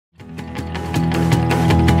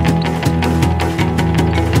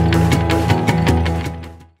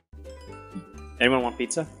Anyone want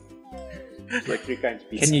pizza? Like 3 kinds of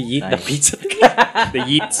pizza. Can you eat the pizza? The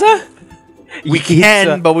pizza? We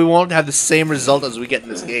can, but we won't have the same result as we get in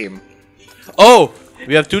this game. Oh,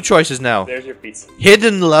 we have 2 choices now. There's your pizza.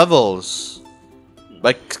 Hidden levels.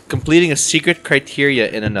 By completing a secret criteria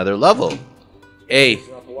in another level. A.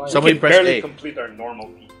 Somebody we can press barely A. complete our normal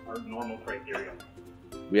criteria.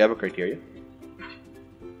 We have a criteria?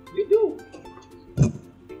 We do.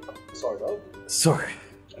 Sort of. Sorry.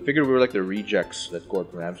 I figured we were like the rejects that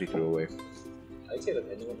Gordon Ramsay threw away. I'd say that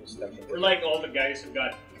anyone who's stepped in. We're like all the guys who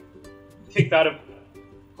got kicked out of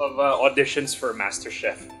auditions for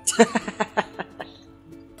MasterChef.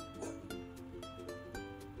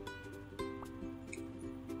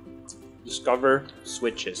 Discover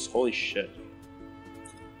switches. Holy shit.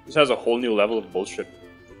 This has a whole new level of bullshit.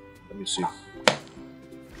 Let me see.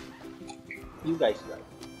 You guys drive.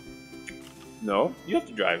 No, you have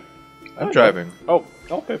to drive. I'm driving. Oh,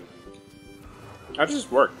 okay. How does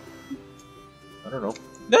this work? I don't know.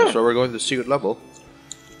 That's why we're going to the secret level.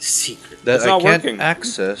 Secret. That It's I not can't working.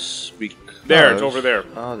 access because... There, it's over there.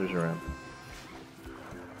 Oh, there's a ramp.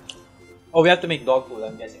 Oh, we have to make dog food.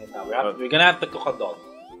 I'm guessing it now. We're gonna have to cook a dog.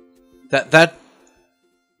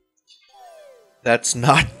 That's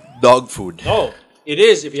not dog food. No, it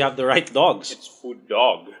is if you have the right dogs. It's food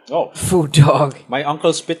dog. Oh, Food dog. my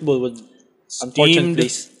uncle's pit bull would unfortunately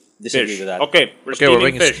disagree Fish. with that. Okay, we're steaming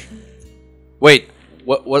making fish. Wait,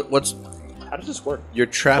 what's How does this work? your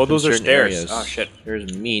trap? Oh, those in are certain stairs. areas. Oh, shit.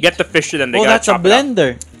 There's meat. Get the fish and then they Oh, gotta that's a chop it up. Do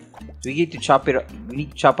blender. we need to chop it up? We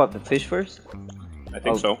need to chop up the fish first? I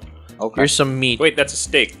think so. Okay. Here's some meat. Wait, that's a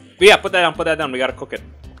steak. But yeah, put that down. We gotta cook it.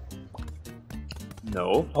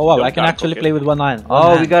 No. Oh wow, don't I can gotta actually cook it. play with one hand.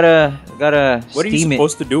 Oh, we gotta What are you steam it.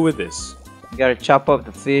 supposed to do with this? You gotta chop up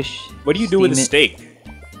the fish. What do you do with the steam steak?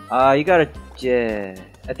 it. You gotta.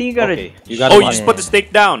 I think you gotta. Okay, you gotta Oh, Yeah. you just put the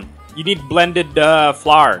steak down. You need blended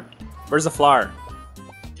flour. Where's the flour?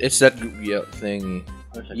 It's that thingy.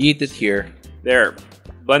 You eat it here. There.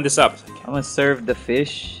 Blend this up. I'm gonna serve the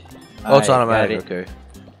fish. Oh, it's I got automatic. it. Okay.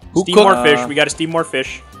 Steam more fish. We gotta steam more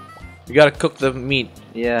fish. You gotta cook the meat.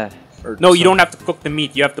 Yeah. Or No, you some- don't have to cook the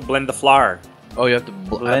meat. You have to blend the flour. Oh, you have to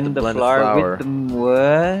Blend the flour with the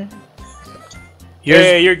what?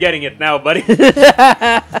 Hey, you're getting it now, buddy.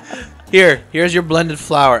 Here's your blended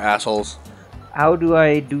flour, assholes. How do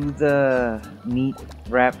I do the meat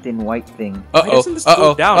wrapped in white thing? Why doesn't this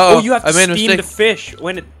go down? Oh, you have to I made a steam the mistake. fish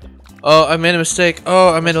when it. Oh, I made a mistake.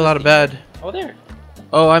 Oh, I made a lot of bad. Oh there.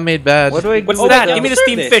 Oh, I made bad. What do I do? What's with that? wait, Give me the serve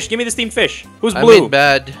steamed this. fish. Give me the steamed fish. Who's I blue? made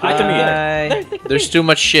bad. Give it to me. There, take the There's fish. too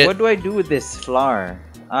much shit. What do I do with this flour?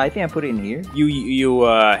 I think I put it in here.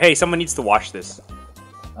 Hey, someone needs to wash this.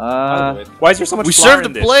 I'll do it. Why is there so much We flour served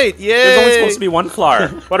in the this? plate. Yay! There's only supposed to be one flour.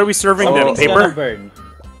 What are we serving them? Something's gonna Paper? burn.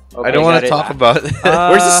 Okay, I don't want got to it. talk about it.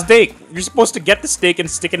 Where's the steak? You're supposed to get the steak and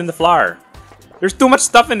stick it in the flour. There's too much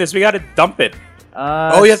stuff in this. We gotta dump it.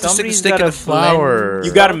 Oh, you have to stick the somebody's steak in gotta the flour.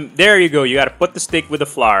 You gotta. There you go. You gotta put the steak with the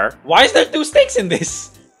flour. Why is there 2 steaks in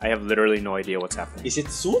this? I have literally no idea what's happening. Is it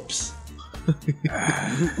soups?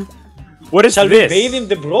 What is Shall we this? bathe in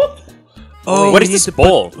the broth? Oh, What we is need this to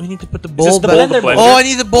bowl? We need to put the Is bowl this the back. blender bowl? Oh, I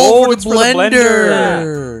need the bowl for it's the for the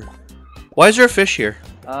blender. Why is there a fish here?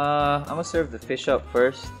 I'm gonna serve the fish up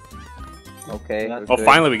first. Okay. we're Oh, good.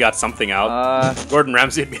 finally we got something out. Gordon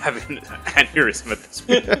Ramsay would be having an aneurysm at this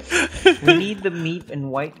point. We need the meat and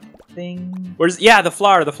white thing. The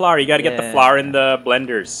flour? The flour. You gotta get the Yeah. flour in the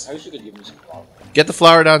blenders. I wish you could give me some flour. Get the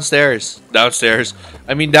flour downstairs. Downstairs.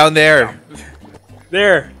 I mean down there.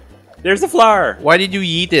 There. There's the flour. Why did you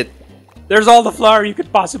eat it? There's all the flour you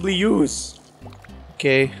could possibly use.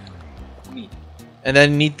 Okay. Meat. And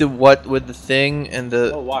then need the what with the thing and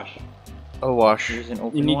the Oh, wash. wash. Here's an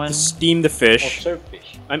open You need one. to steam the Oh, fish. serve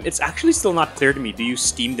fish. It's actually still not clear to me. Do you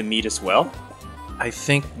steam the meat as well? I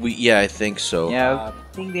think I think so. Yeah, I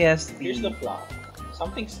think they has to be. Here's the flour.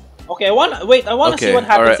 Something's... Okay, I want to see what Alright,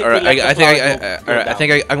 happens if alright. we let the I think flour go I down.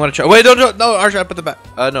 think I'm gonna try. Wait, no, Arsha, put the back.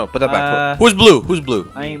 No, put that back. Who's blue? Who's blue?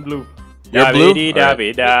 I ain't blue. You're blue? Okay. I'm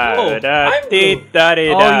blue.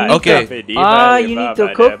 Okay. You need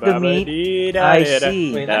to cook the meat. I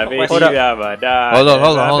see. Wait, I have a Hold question. up.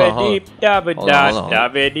 Hold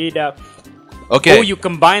on. Okay. Oh, you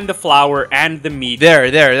combine the flour and the meat. There.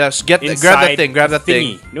 That's grab that inside thing. Grab that the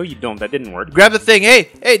thing. thingy. No, you don't. That didn't work. Grab the thing. Hey,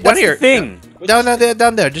 down What's here. the thing?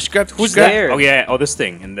 Down there. Just grab. Who's grab. there? Oh yeah. Oh, this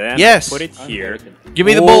thing, and then Yes. put it here. Give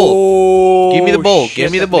me the bowl. Oh, Give me the bowl. shit,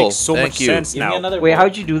 Give me the that bowl. Makes so Thank much you. sense Give me now. another Wait, bowl.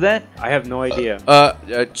 how'd you do that? I have no idea.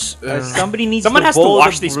 Somebody needs Someone the has to bowl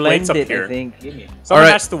wash these blend plates up it, here. I think. Give me. Someone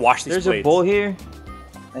Alright. has to wash these There's plates. a bowl here.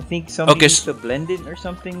 I think somebody Okay, needs to blend it or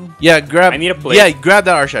something. Yeah, grab. I need a plate. Yeah, grab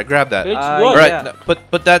that, Arshad. Grab that. It's All good. right, yeah.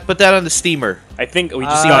 put that on the steamer. I think we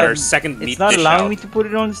just got our second meat It's not dish allowing out. me to put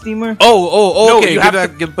it on the steamer. Oh, No, okay. you have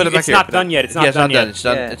to- put it back it's here. not done yet, it's not Yeah, done yet. It's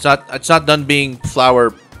done. Yeah. It's not done being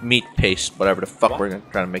flour meat paste, whatever the fuck we're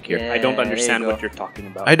trying to make here. Yeah. I don't there you understand go. what you're talking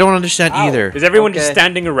about. I don't understand Ow. either. Is everyone just Okay.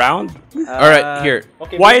 standing around? All right, here.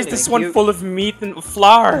 Okay, Why wait is a this minute. one you. full of meat and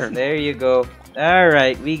flour? There you go. All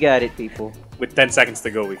right, we got it, people. With 10 seconds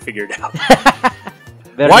to go, we figured it out.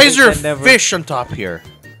 Better Why late is there than never. fish on top here?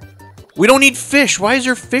 We don't need fish. Why is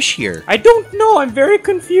there fish here? I don't know. I'm very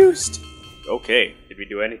confused. Okay. Did we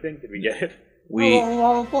do anything? Did we get it? We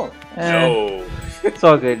No. It's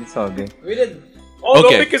all good. It's all good. We did. Oh,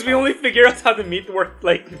 Okay. no, because we only figured out how the meat worked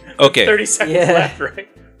like Okay. 30 seconds Yeah. left, right?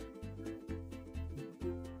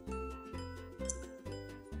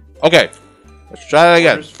 Okay. Let's try it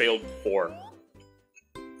again. Just failed 4.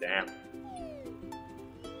 Damn.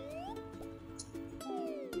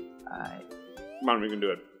 Alright. Come on, we can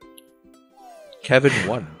do it. Kevin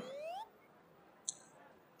won.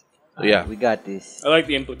 So, yeah. We got this. I like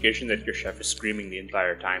the implication that your chef is screaming the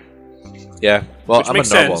entire time. Yeah. Well, Which I'm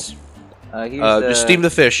makes a narwhal. sense. Here's Just steam the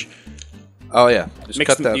fish. Oh yeah. Just Mix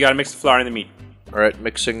cut the, that. you gotta mix the flour and the meat. All right,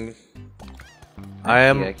 mixing.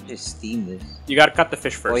 Yeah, I can just steam this. You gotta cut the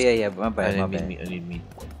fish first. Oh yeah, my I bad, my need bad. meat. I need meat.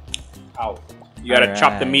 Ow. You gotta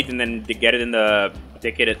chop the Alright. meat and then get it in the...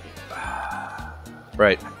 Get it.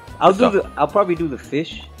 Right. I'll probably do the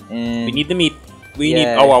fish. And We need the meat. We need...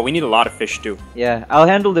 Yeah. Oh, wow, we need a lot of fish, too. yeah, I'll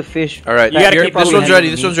handle the fish. All right. You gotta Here, keep this probably one's ready.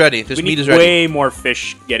 handling This meat. one's ready. This we meat need is ready. way more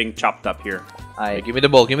fish getting chopped up here. Hey, give me the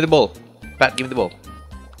bowl. Give me the bowl. Pat, give me the bowl.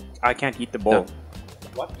 I can't eat the bowl.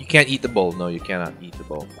 You can't eat the bowl. No, you cannot eat the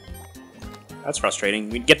bowl. That's frustrating.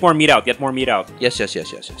 We get more meat out. Get more meat out. Yes.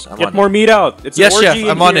 I'm Get on more meat out. It's it. Yes, an chef. orgy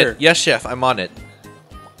I'm in on here. it. Yes, chef. I'm on it.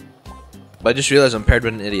 But I just realized I'm paired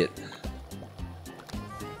with an idiot.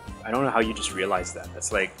 I don't know how you just realized that.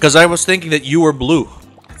 That's like... Because I was thinking that you were blue.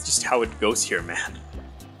 It's just how it goes here, man.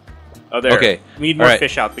 Oh, there. Okay. We need more Alright.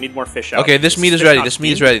 fish out. We need more fish out. Okay, this meat is fish ready. not This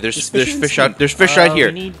meat is steamed? ready. There's Is fish in out. There's fish right we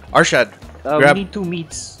here. need- Arshad, we grab. need 2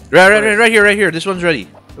 meats. Right here. This one's ready.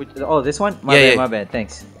 Oh, this one? Yeah. My bad.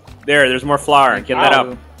 Thanks. There's more flour. Get that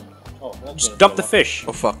up. Oh, that's Just it. dump the fish.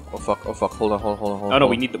 Oh fuck. Hold on. Oh no,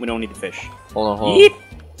 we don't need the fish. Hold on. Eat.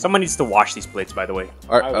 Someone needs to wash these plates, by the way.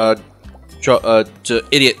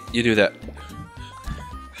 Idiot, you do that.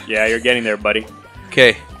 Yeah, you're getting there, buddy.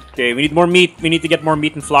 Okay. Okay, we need more meat. We need to get more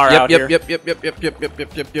meat and flour out here.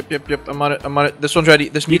 Yep. I'm on it. This one's ready.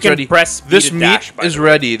 This meat's can ready. press B This to meat dash, by is the way.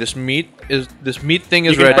 ready. This meat thing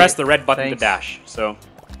You is can ready. press the red button Thanks. to dash. So,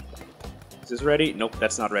 is this ready? Nope,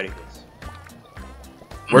 that's not ready.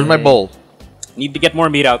 Where's my bowl? Need to get more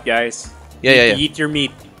meat out, guys. Yeah. Need to Eat your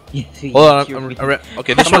meat. Hold on.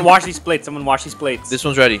 Okay, this Someone one. wash these plates. Someone wash these plates. This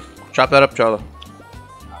one's ready. Chop that up, Charlo.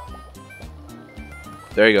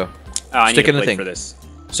 There you go. Oh, I Stick need in a the plate thing. for this.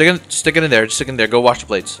 Stick it in there. Just stick it in there. Go wash the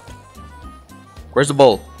plates. Where's the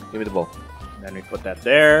bowl? Give me the bowl. And then we put that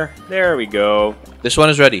there. There we go. This one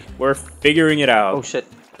is ready. We're figuring it out. Oh shit.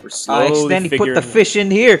 We're I slowly accidentally put figuring the fish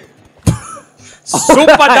in here.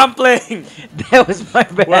 Super dumpling! That was my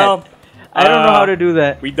bad. Well, I don't know how to do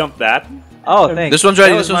that. we dumped that. Oh, thanks. This one's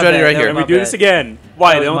ready, That this was one's my ready bad. right That here. was And we my do this bad. again.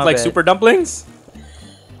 Why? That They was don't my like bad. super dumplings?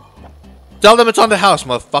 Tell them it's on the house,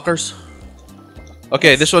 motherfuckers.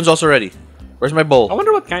 Okay, this one's also ready. Where's my I bowl?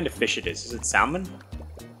 wonder what kind of fish it is. Is it salmon?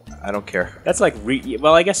 I don't care. That's like,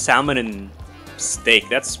 well, I guess salmon and steak.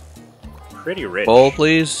 That's pretty rich. Bowl,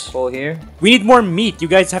 please. Bowl here. We need more meat. You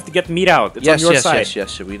guys have to get meat out. It's on your side.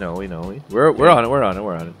 Yes. We know. We're on it. We're on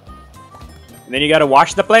it. And then you gotta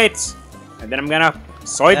wash the plates. And then I'm gonna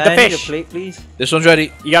soy the I need a fish. plate, please. This one's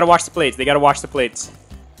ready. You gotta wash the plates. They gotta wash the plates.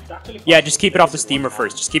 It's actually Yeah, just keep it off the possible steamer to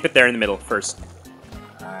first. Just keep it there in the middle first.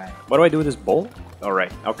 Alright. What do I do with this bowl? All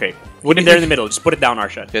right. Okay. Put it there in the middle. Just put it down,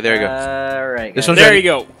 Arshad. Okay, there you go. Alright. This guys. one's There ready. you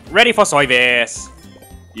go. Ready for soy this.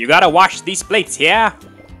 You gotta wash these plates here.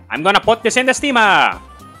 I'm gonna put this in the steamer.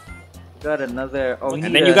 Got another. Oh, And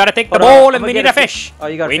then you gotta take the hold on, bowl I'm and we gonna need a get fish. Oh,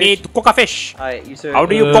 you got We fish? need to cook a fish. Alright, you sir. How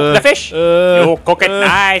do you cook the fish? You cook it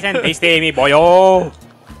nice and tasty, me boyo.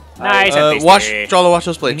 Nice and tasty. Wash, Charlo, wash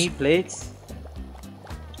those We plates. need plates.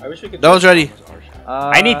 I wish we could. That one's ready.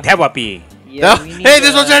 I need tewapi. Yeah, No. we need, Hey,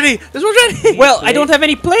 this one's ready. This one's ready. Well, I don't have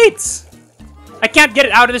any plates. I can't get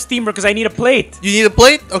it out of the steamer because I need a plate. You need a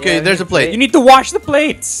plate? Okay, Yeah, there's we a need plate. You need to wash the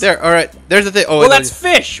plates. There. All right. There's the thing. Oh, Well, wait, that's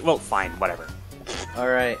fish. Well, fine, whatever.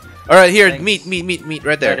 Alright. all right. Here, Thanks. meat,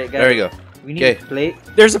 right there. Got it, got There it. you go. We need Okay. a plate.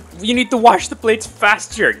 You need to wash the plates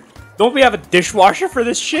faster. Don't we have a dishwasher for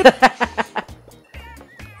this shit?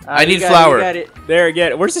 I need You got it, flour. you got it. There,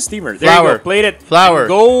 get it. Where's the steamer? There Flour. you go. Plate it. Flour.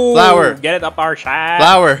 Go. Flour. Get it up our shaft.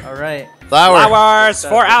 Flour. All right. Flour. Flowers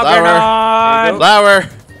for Algernon. Flour.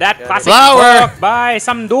 That classic Flour. cook by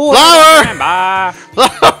some dude. Flour. Remember.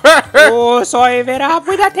 Flour. Oh, soy it up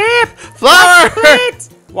with a tip. Flour. Plate.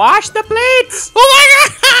 Wash the plates. Oh my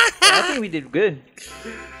god. I think we did good.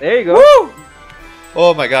 There you go. Woo.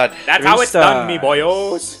 Oh my god. That's 3 how it's done, stars. me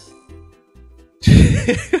boyos.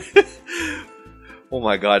 Oh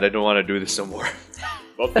my god, I don't want to do this no more.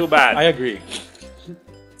 Not too bad. I agree.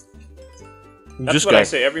 That's This what guy. I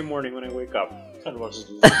say every morning when I wake up.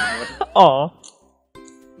 Aw.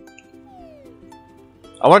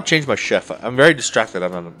 I want to change my chef. I'm very distracted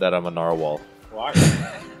that I'm a narwhal. Why?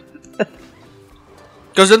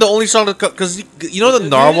 Because then the only song that... Because you know the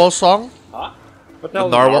narwhal song? Huh? What The the hell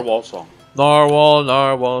is narwhal- narwhal song? Narwhal,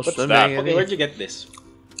 What's swimming that? in Okay, the- where'd you get this?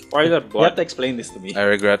 Why is that You have blood? to explain this to me. I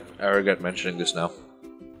regret mentioning this now.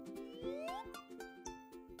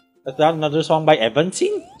 Is that another song by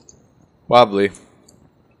Evansing? Probably.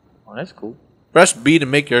 Oh, that's cool. Press B to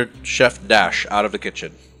make your chef dash out of the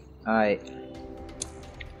kitchen. Alright.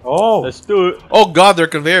 Oh, Let's do it. Oh god, they're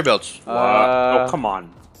conveyor belts. Oh, come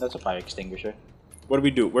on. that's a fire extinguisher. What do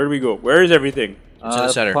we do? Where do we go? Where is everything? It's in the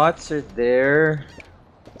center. Pots are there.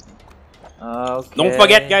 Okay. Don't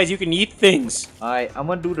forget, guys, you can eat things. Alright, I'm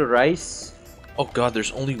gonna do the rice. Oh god,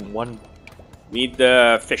 there's only one. We need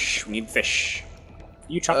the fish. We need fish.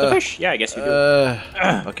 You chop the fish? Yeah, I guess you do.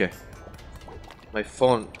 Okay. My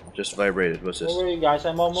phone just vibrated. What's this? Don't worry, guys.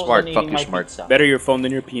 I'm almost Smart, done fuck eating you, my smart. pizza. Better your phone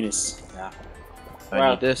than your penis. Yeah. I Well,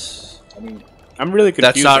 need this. I mean, I'm really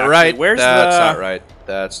confused. That's not actually. right. Where's That's the... not right.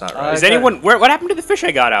 That's not right. Is anyone... What happened to the fish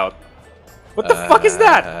I got out? What the fuck is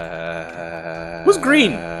that? Who's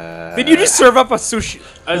green? Did you just serve up a zucchini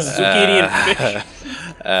and fish?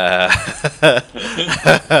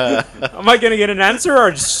 Am I gonna get an answer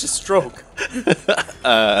or just a stroke?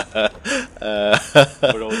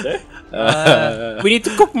 We need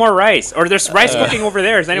to cook more rice. Or there's rice cooking over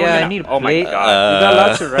there. Is anyone Yeah, I gonna... need a Oh my plate. god. We got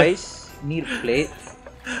lots of rice. Need a plate.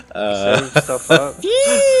 Serve stuff up.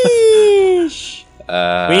 Fish!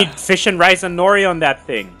 We need fish and rice and nori on that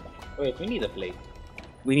thing. wait, we need a plate.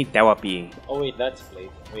 We need tawapi. Oh wait, that's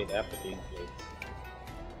plate. Wait, I have to clean plates.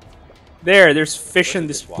 There's fish in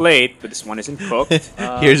this plate, but this one isn't cooked.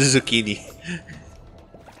 Here's a zucchini.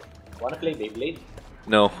 Wanna play Beyblade?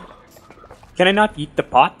 No, Can I not eat the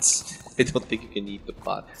pots? I don't think you can eat the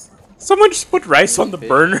pots. Someone just put rice on the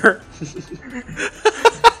burner.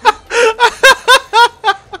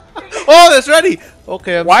 Oh, that's ready.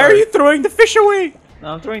 Okay, I'm Why sorry. are you throwing the fish away?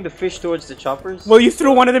 Now I'm throwing the fish towards the choppers. Well, you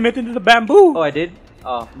threw one of them into the bamboo. Oh, I did?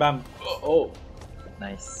 Oh, Bam. Oh.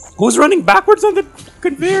 nice. Who's running backwards on the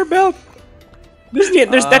conveyor belt?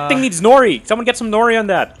 That thing needs nori. Someone get some nori on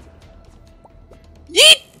that.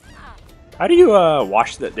 Yeet! How do you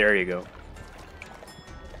wash that? There you go.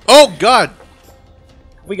 Oh god.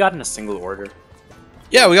 We got in a single order.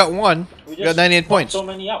 Yeah, we got one. We We got 98 points. So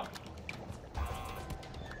many up.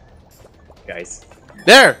 Guys,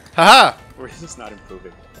 There. Haha. we're just not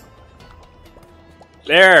improving.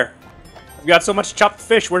 There. We got so much chopped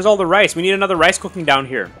fish. Where's all the rice? We need another rice cooking down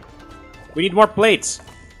here. We need more plates.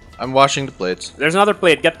 I'm washing the plates. There's another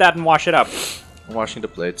plate. Get that and wash it up. I'm washing the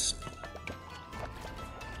plates.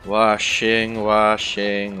 Washing,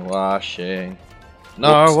 washing, washing.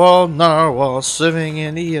 Narwhal, narwhal, swimming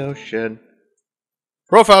in the ocean.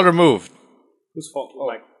 Profile removed. Whose fault? Oh.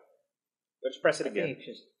 Like, let's press it again.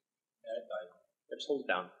 Let's hold it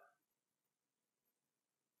down.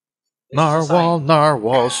 Narwhal,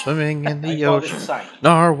 narwhal, swimming in I the call it a ocean. sign.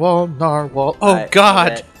 Narwhal, narwhal. Oh Alright,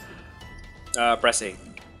 god. Press A.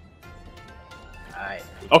 Alright.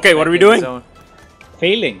 Okay, what are we doing?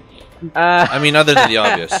 Failing. I mean, other than the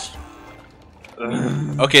obvious.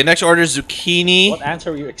 Okay, next order is zucchini. What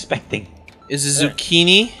answer were you expecting? Is it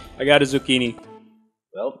zucchini? I got a zucchini.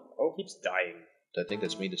 Well, Oh, keeps dying. I think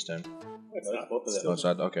that's me this time. It's not. both of No, them. it's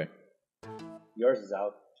not. Okay. Yours is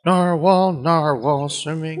out. Narwhal, narwhal,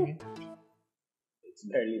 swimming. It's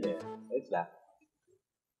barely there. It's that.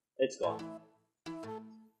 It's gone.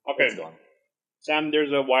 Okay. It's gone. Sam,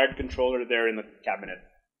 there's a wired controller there in the cabinet.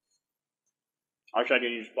 Actually, I need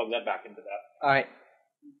to just plug that back into that. Alright.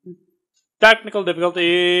 Technical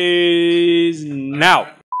difficulties now.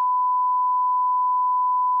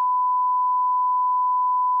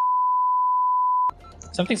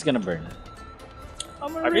 Something's gonna burn. I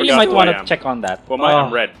Really forgot might who want I to am. check on that. Well, mine,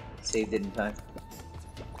 I'm red. Saved it in time.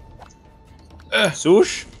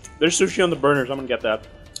 Sush? There's sushi on the burner, so I'm gonna get that.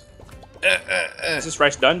 Is this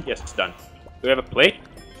rice done? Yes, it's done. Do we have a plate?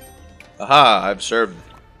 Aha, I've served.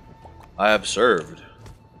 I have served.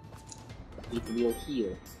 It will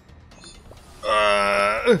heal.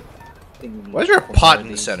 Why is there a pot in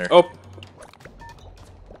the center? Oh.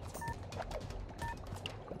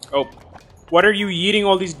 Oh. What are you eating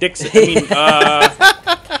all these dicks? I mean,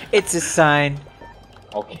 It's a sign.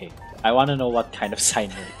 Okay. I want to know what kind of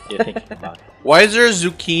sign you're thinking about. Why is there a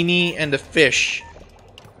zucchini and a fish?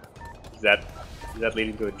 is that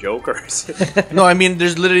leading to a joke or is it? No, I mean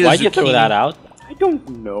there's literally. Why'd a zucchini. you throw that out? I don't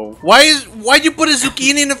know. Why'd you put a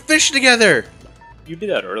zucchini and a fish together? You did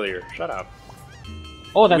that earlier. Shut up.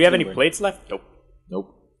 Oh, Do that's we have any weird. plates left? Nope.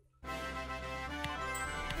 Nope.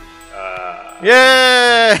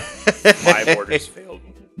 Yeah. 5 orders failed.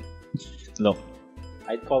 No.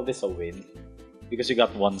 I'd call this a win. Because you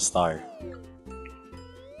got 1 star.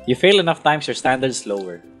 You fail enough times, your standard's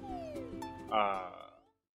lower.